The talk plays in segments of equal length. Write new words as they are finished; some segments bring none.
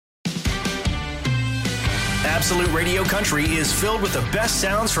Absolute Radio Country is filled with the best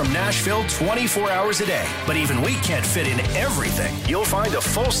sounds from Nashville 24 hours a day. But even we can't fit in everything. You'll find a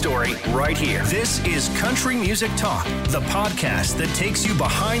full story right here. This is Country Music Talk, the podcast that takes you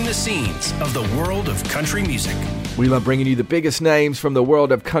behind the scenes of the world of country music. We love bringing you the biggest names from the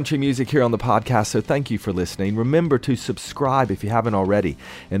world of country music here on the podcast, so thank you for listening. Remember to subscribe if you haven't already,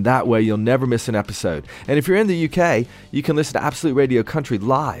 and that way you'll never miss an episode. And if you're in the UK, you can listen to Absolute Radio Country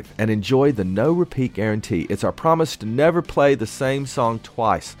live and enjoy the no-repeat guarantee. It's our promise to never play the same song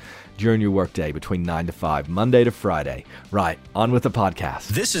twice during your workday between 9 to 5, Monday to Friday. Right, on with the podcast.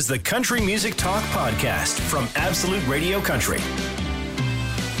 This is the Country Music Talk podcast from Absolute Radio Country.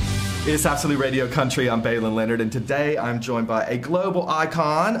 It's Absolute Radio Country. I'm Baylen Leonard, and today I'm joined by a global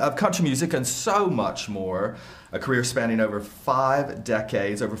icon of country music and so much more. A career spanning over 5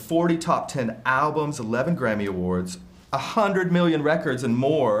 decades, over 40 top 10 albums, 11 Grammy Awards, 100 million records and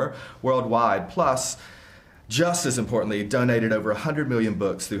more worldwide. Plus, just as importantly, donated over 100 million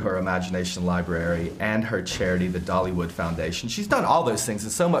books through her Imagination Library and her charity, the Dollywood Foundation. She's done all those things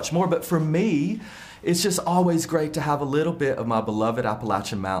and so much more, but for me, it's just always great to have a little bit of my beloved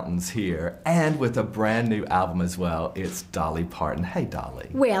Appalachian Mountains here, and with a brand new album as well. It's Dolly Parton. Hey, Dolly.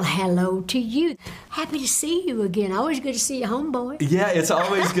 Well, hello to you. Happy to see you again. Always good to see you, homeboy. Yeah, it's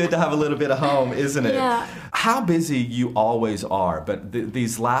always good to have a little bit of home, isn't it? Yeah. How busy you always are, but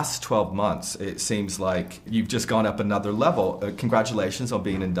these last 12 months, it seems like you've just gone up another level. Congratulations on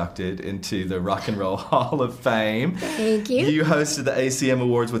being inducted into the Rock and Roll Hall of Fame. Thank you. You hosted the ACM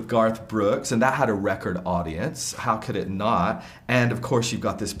Awards with Garth Brooks, and that had a record audience. How could it not? And of course, you've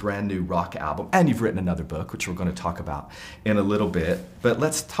got this brand new rock album, and you've written another book, which we're going to talk about in a little bit. But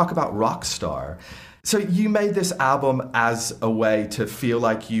let's talk about Rockstar. So you made this album as a way to feel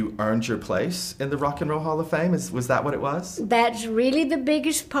like you earned your place in the Rock and Roll Hall of Fame? Was that what it was? That's really the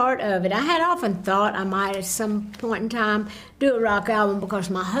biggest part of it. I had often thought I might at some point in time do a rock album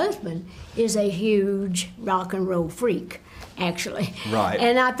because my husband is a huge rock and roll freak, actually. Right.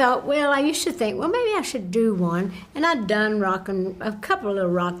 And I thought, well, I used to think, well, maybe I should do one. And I'd done a couple of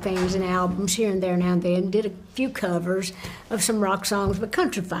little rock things and albums here and there now and then, did a few covers of some rock songs, but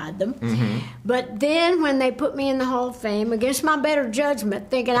countrified them. Mm-hmm. But then when they put me in the Hall of Fame, against my better judgment,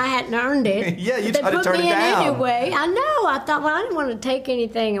 thinking I hadn't earned it, yeah, you they tried to put turn me it in down. anyway. I know. I thought, well, I didn't want to take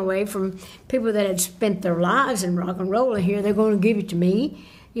anything away from people that had spent their lives in rock and roll, and here they're going to give it to me.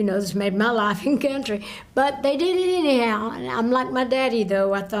 You know, this made my life in country. But they did it anyhow. And I'm like my daddy,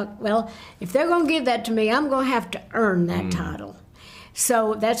 though. I thought, well, if they're going to give that to me, I'm going to have to earn that title.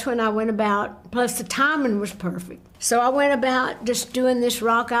 So that's when I went about, plus the timing was perfect. So I went about just doing this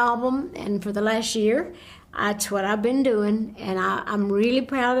rock album, and for the last year, that's what I've been doing, and I'm really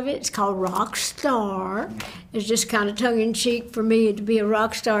proud of it. It's called Rockstar. It's just kind of tongue-in-cheek for me to be a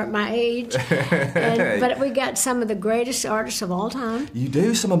rock star at my age. But we got some of the greatest artists of all time. You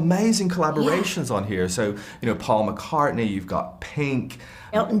do some amazing collaborations on here. So, you know, Paul McCartney, you've got Pink.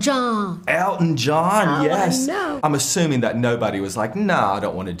 Elton John. Elton John, yes. I know. I'm assuming that nobody was like, no, I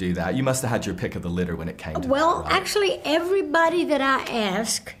don't want to do that. You must have had your pick of the litter when it came to Well, that, right? actually, everybody that I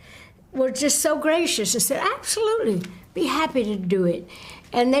asked were just so gracious and said, absolutely, be happy to do it.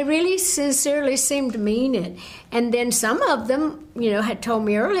 And they really sincerely seemed to mean it. And then some of them, you know, had told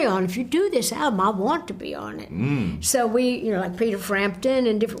me early on, if you do this album, I want to be on it. So we, you know, like Peter Frampton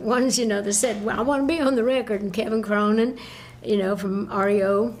and different ones, you know, that said, well, I want to be on the record, and Kevin Cronin, you know, from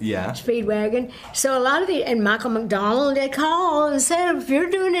REO, Speedwagon. So a lot of and Michael McDonald, they called and said, if you're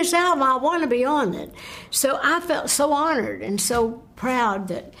doing this album, I want to be on it. So I felt so honored and so proud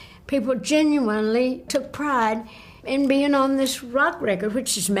that people genuinely took pride in being on this rock record,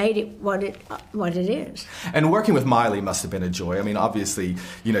 which has made it what it is. And working with Miley must have been a joy. I mean, obviously,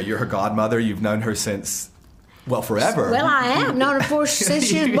 you know, you're her godmother. You've known her since, well, forever. Well, I have known her since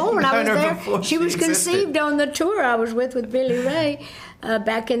she was born. I was there. She was existed. conceived on the tour I was with Billy Ray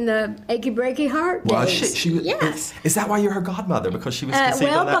back in the Achy Breaky Heart days. Well, she yes. Is that why you're her godmother? Because she was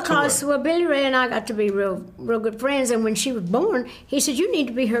conceived on that tour? Well, Billy Ray and I got to be real good friends, and when she was born, he said, you need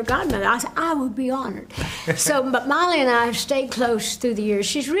to be her godmother. I said, I would be honored. But Molly and I have stayed close through the years.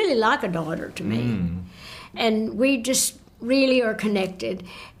 She's really like a daughter to me. And we just really are connected.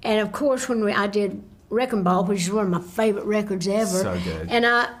 And of course, when I did Wrecking Ball, which is one of my favorite records ever. So good.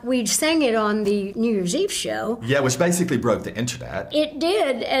 And we sang it on the New Year's Eve show. Yeah, which basically broke the internet. It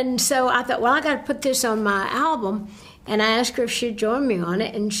did. And so I thought, well, I got to put this on my album. And I asked her if she'd join me on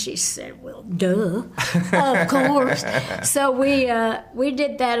it, and she said, well, duh, of course. So we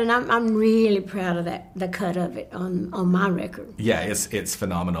did that, and I'm really proud of that, the cut of it on my record. Yeah, it's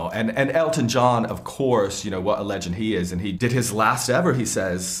phenomenal. And Elton John, of course, what a legend he is. And he did his last ever, he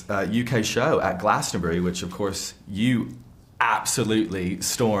says, UK show at Glastonbury, which, of course, you absolutely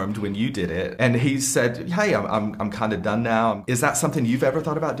stormed when you did it. And he said, hey, I'm kind of done now. Is that something you've ever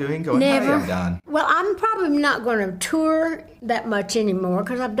thought about doing? Going, Never. Hey, I'm done. Well, I'm probably not going to tour that much anymore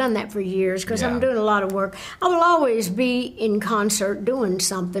because I've done that for years because I'm doing a lot of work. I will always be in concert doing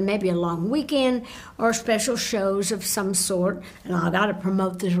something, maybe a long weekend or special shows of some sort. And I got to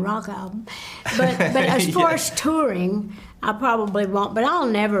promote this rock album. But as far as touring, I probably won't. But I'll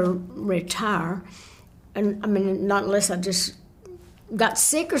never retire. And I mean, not unless I just got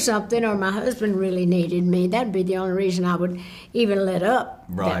sick or something, or my husband really needed me. That'd be the only reason I would even let up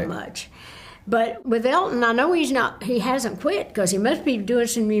that much. But with Elton, I know he hasn't quit because he must be doing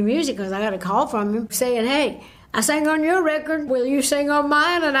some new music because I got a call from him saying, hey, I sang on your record, will you sing on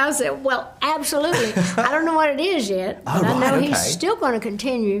mine? And I said, well, absolutely. I don't know what it is yet, but I know he's still going to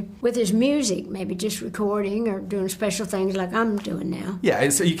continue with his music, maybe just recording or doing special things like I'm doing now. Yeah,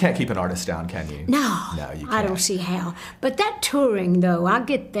 so you can't keep an artist down, can you? No, you can't. I don't see how. But that touring, though, I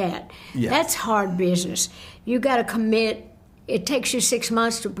get that. Yeah. That's hard business. You got to commit. It takes you 6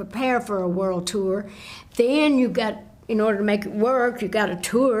 months to prepare for a world tour. Then you got, in order to make it work, you got to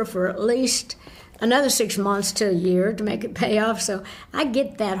tour for at least another 6 months to a year to make it pay off. So I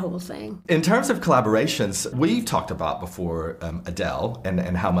get that whole thing. In terms of collaborations, we've talked about before Adele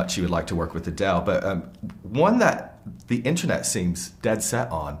and how much you would like to work with Adele. But one that the internet seems dead set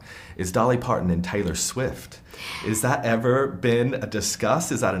on is Dolly Parton and Taylor Swift. Is that ever been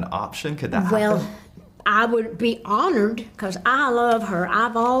discussed? Is that an option? Could that happen? Well, I would be honored because I love her.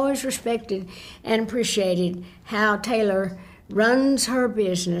 I've always respected and appreciated how Taylor runs her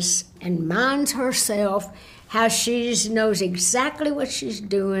business and minds herself, how she knows exactly what she's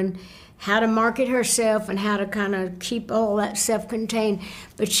doing, how to market herself and how to kind of keep all that self-contained.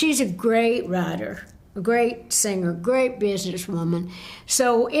 But she's a great writer, a great singer, great businesswoman.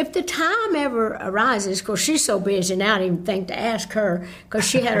 So if the time ever arises, of course she's so busy now I didn't even think to ask her because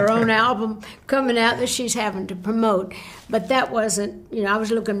she had her own album coming out that she's having to promote. But that wasn't, I was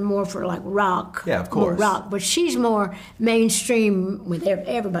looking more for like rock. Yeah, of course. More rock, but she's more mainstream with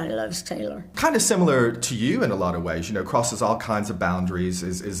everybody loves Taylor. Kind of similar to you in a lot of ways, crosses all kinds of boundaries,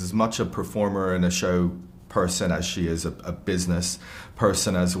 is as much a performer and a show person as she is a business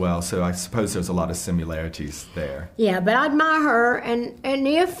person as well. So I suppose there's a lot of similarities there. Yeah, but I admire her, and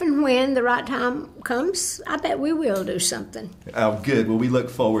if and when the right time comes, I bet we will do something. Oh, good. Well, we look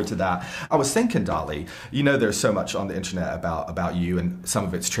forward to that. I was thinking, Dolly, there's so much on the internet about you, and some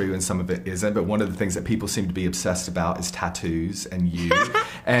of it's true and some of it isn't, but one of the things that people seem to be obsessed about is tattoos and you.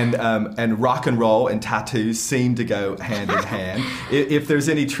 and rock and roll and tattoos seem to go hand in hand. If there's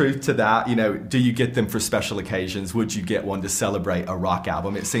any truth to that, do you get them for special occasions? Would you get one to celebrate a rock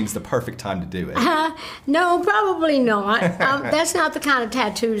album? It seems the perfect time to do it. No, probably not. That's not the kind of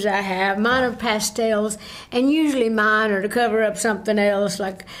tattoos I have. Mine are pastels, and usually mine are to cover up something else.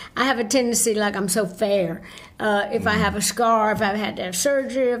 Like I have a tendency, like I'm so fair. If I have a scar, if I've had to have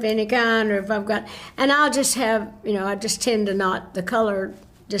surgery of any kind, or if I've got, and I'll just have, I just tend to not, the color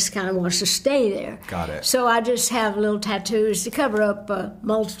just kind of wants to stay there. Got it. So I just have little tattoos to cover up a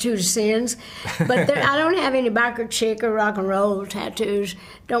multitude of sins. But I don't have any biker chick or rock and roll tattoos.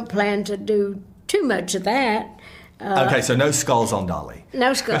 Don't plan to do too much of that. Okay, so no skulls on Dolly.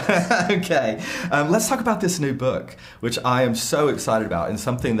 No skulls. Okay. Let's talk about this new book, which I am so excited about, and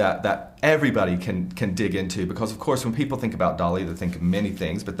something that everybody can dig into, because, of course, when people think about Dolly, they think of many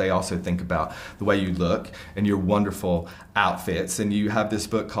things, but they also think about the way you look and your wonderful outfits. And you have this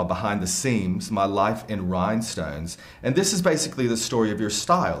book called Behind the Seams, My Life in Rhinestones. And this is basically the story of your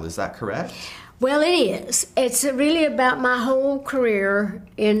style. Is that correct? Well, it is. It's really about my whole career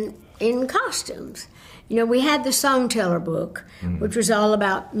in costumes. We had the Songteller book, which was all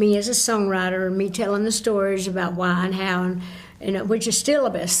about me as a songwriter and me telling the stories about why and how, and which is still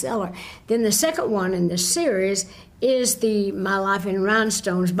a bestseller. Then the second one in this series is My Life in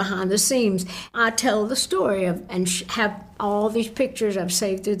Rhinestones, Behind the Seams. I tell the story of and have all these pictures I've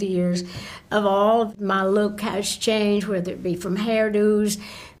saved through the years of all of my look, how it's changed, whether it be from hairdos,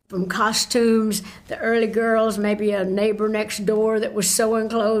 from costumes, the early girls, maybe a neighbor next door that was sewing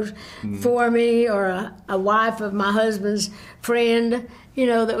clothes for me, or a wife of my husband's friend,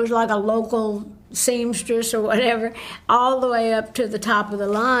 that was like a local seamstress or whatever, all the way up to the top of the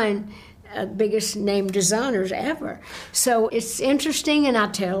line, biggest name designers ever. So it's interesting, and I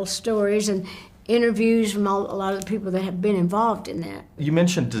tell stories, and interviews from a lot of the people that have been involved in that. You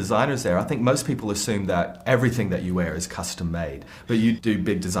mentioned designers there. I think most people assume that everything that you wear is custom made, but you do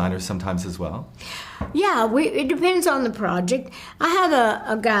big designers sometimes as well? Yeah, it depends on the project. I have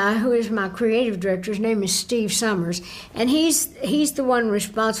a guy who is my creative director. His name is Steve Summers, and he's the one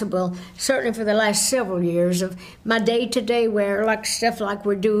responsible, certainly for the last several years, of my day-to-day wear, like stuff like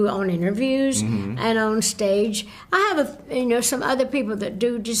we do on interviews and on stage. I have some other people that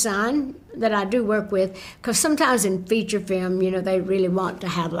do design that I do work with, because sometimes in feature film, they really want to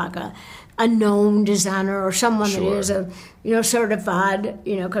have like a known designer or someone that is certified,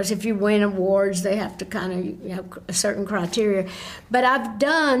 because if you win awards, they have to kind of have a certain criteria. But I've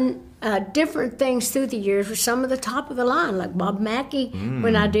done different things through the years with some of the top of the line, like Bob Mackie.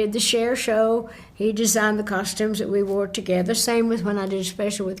 When I did the Cher show, he designed the costumes that we wore together. Same with when I did a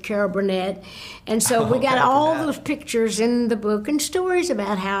special with Carol Burnett. And so we got all those pictures in the book and stories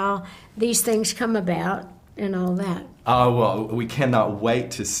about how these things come about and all that. Oh, well, we cannot wait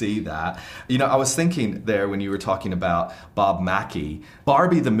to see that. I was thinking there when you were talking about Bob Mackie,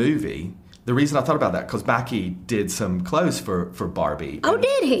 Barbie the movie. The reason I thought about that, because Mackie did some clothes for Barbie. Oh,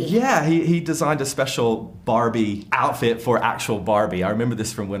 did he? Yeah, he designed a special Barbie outfit for actual Barbie. I remember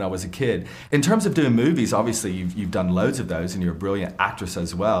this from when I was a kid. In terms of doing movies, obviously you've done loads of those, and you're a brilliant actress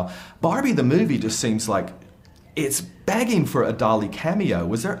as well. Barbie the movie just seems like it's begging for a Dolly cameo.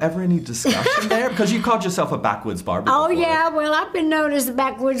 Was there ever any discussion there? Because you called yourself a backwoods Barbie Oh, before. yeah. Well, I've been known as the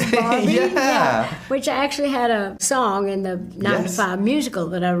backwoods Barbie. Yeah. Which I actually had a song in the 9 to 5 musical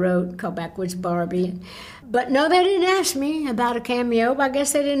that I wrote called Backwoods Barbie. But no, they didn't ask me about a cameo. I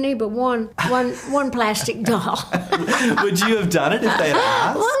guess they didn't need but one plastic doll. Would you have done it if they had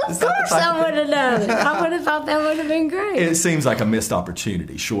asked? Well, of course I would have done it. I would have thought that would have been great. It seems like a missed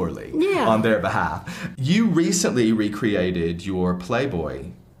opportunity, surely, on their behalf. You recently recreated your Playboy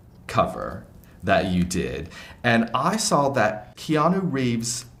cover that you did, and I saw that Keanu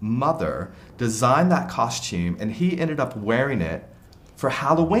Reeves' mother designed that costume, and he ended up wearing it for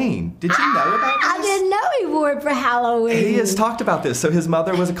Halloween. Did you know about this? I didn't know he wore it for Halloween. He has talked about this. So his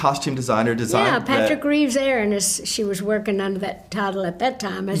mother was a costume designer. Patrick Reeves Aaron, she was working under that title at that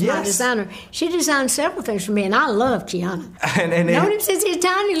time as my designer. She designed several things for me, and I love Keanu. And known him since he's a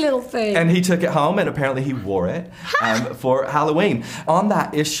tiny little thing. And he took it home, and apparently he wore it for Halloween. On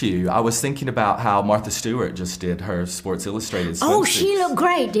that issue, I was thinking about how Martha Stewart just did her Sports Illustrated swimsuit. Oh, she looked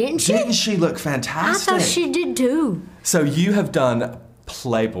great, didn't she? Didn't she look fantastic? I thought she did too. So you have done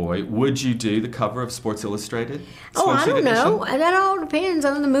Playboy. Would you do the cover of Sports Illustrated? I don't know. That all depends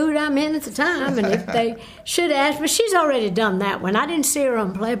on the mood I'm in at the time, and if they should ask. But she's already done that one. I didn't see her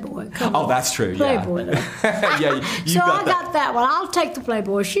on Playboy. Oh, that's true. Playboy, though. I got that one. I'll take the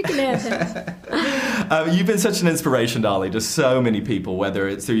Playboy. She can have that. You've been such an inspiration, Dolly, to so many people, whether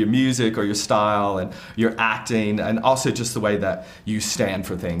it's through your music or your style and your acting, and also just the way that you stand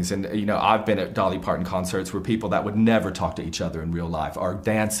for things. And I've been at Dolly Parton concerts where people that would never talk to each other in real life are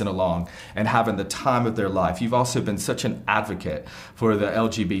dancing along and having the time of their life. You've also been such an advocate for the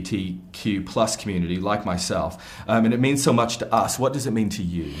LGBTQ plus community, like myself, and it means so much to us. What does it mean to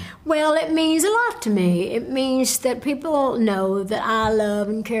you? Well, it means a lot to me. It means that people know that I love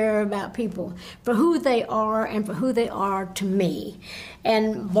and care about people for who they are and for who they are to me.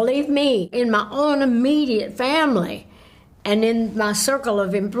 And believe me, in my own immediate family and in my circle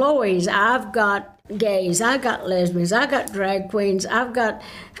of employees, I've got gays, I got lesbians, I got drag queens, I've got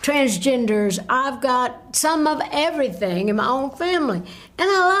transgenders, I've got some of everything in my own family, and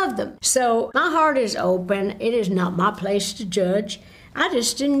I love them. So my heart is open. It is not my place to judge. I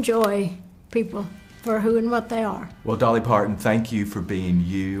just enjoy people for who and what they are. Well, Dolly Parton, thank you for being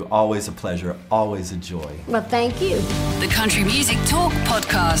you. Always a pleasure, always a joy. Well, thank you. The Country Music Talk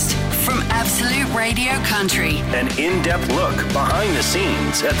podcast from Absolute Radio Country. An in-depth look behind the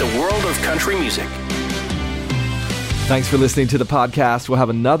scenes at the world of country music. Thanks for listening to the podcast. We'll have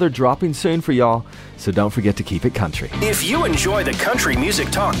another dropping soon for y'all, so don't forget to keep it country. If you enjoy the Country Music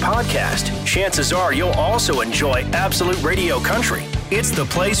Talk podcast, chances are you'll also enjoy Absolute Radio Country. It's the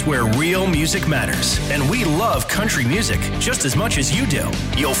place where real music matters, and we love country music just as much as you do.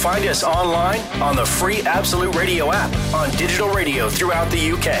 You'll find us online on the free Absolute Radio app, on digital radio throughout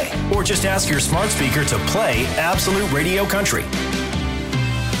the UK, or just ask your smart speaker to play Absolute Radio Country.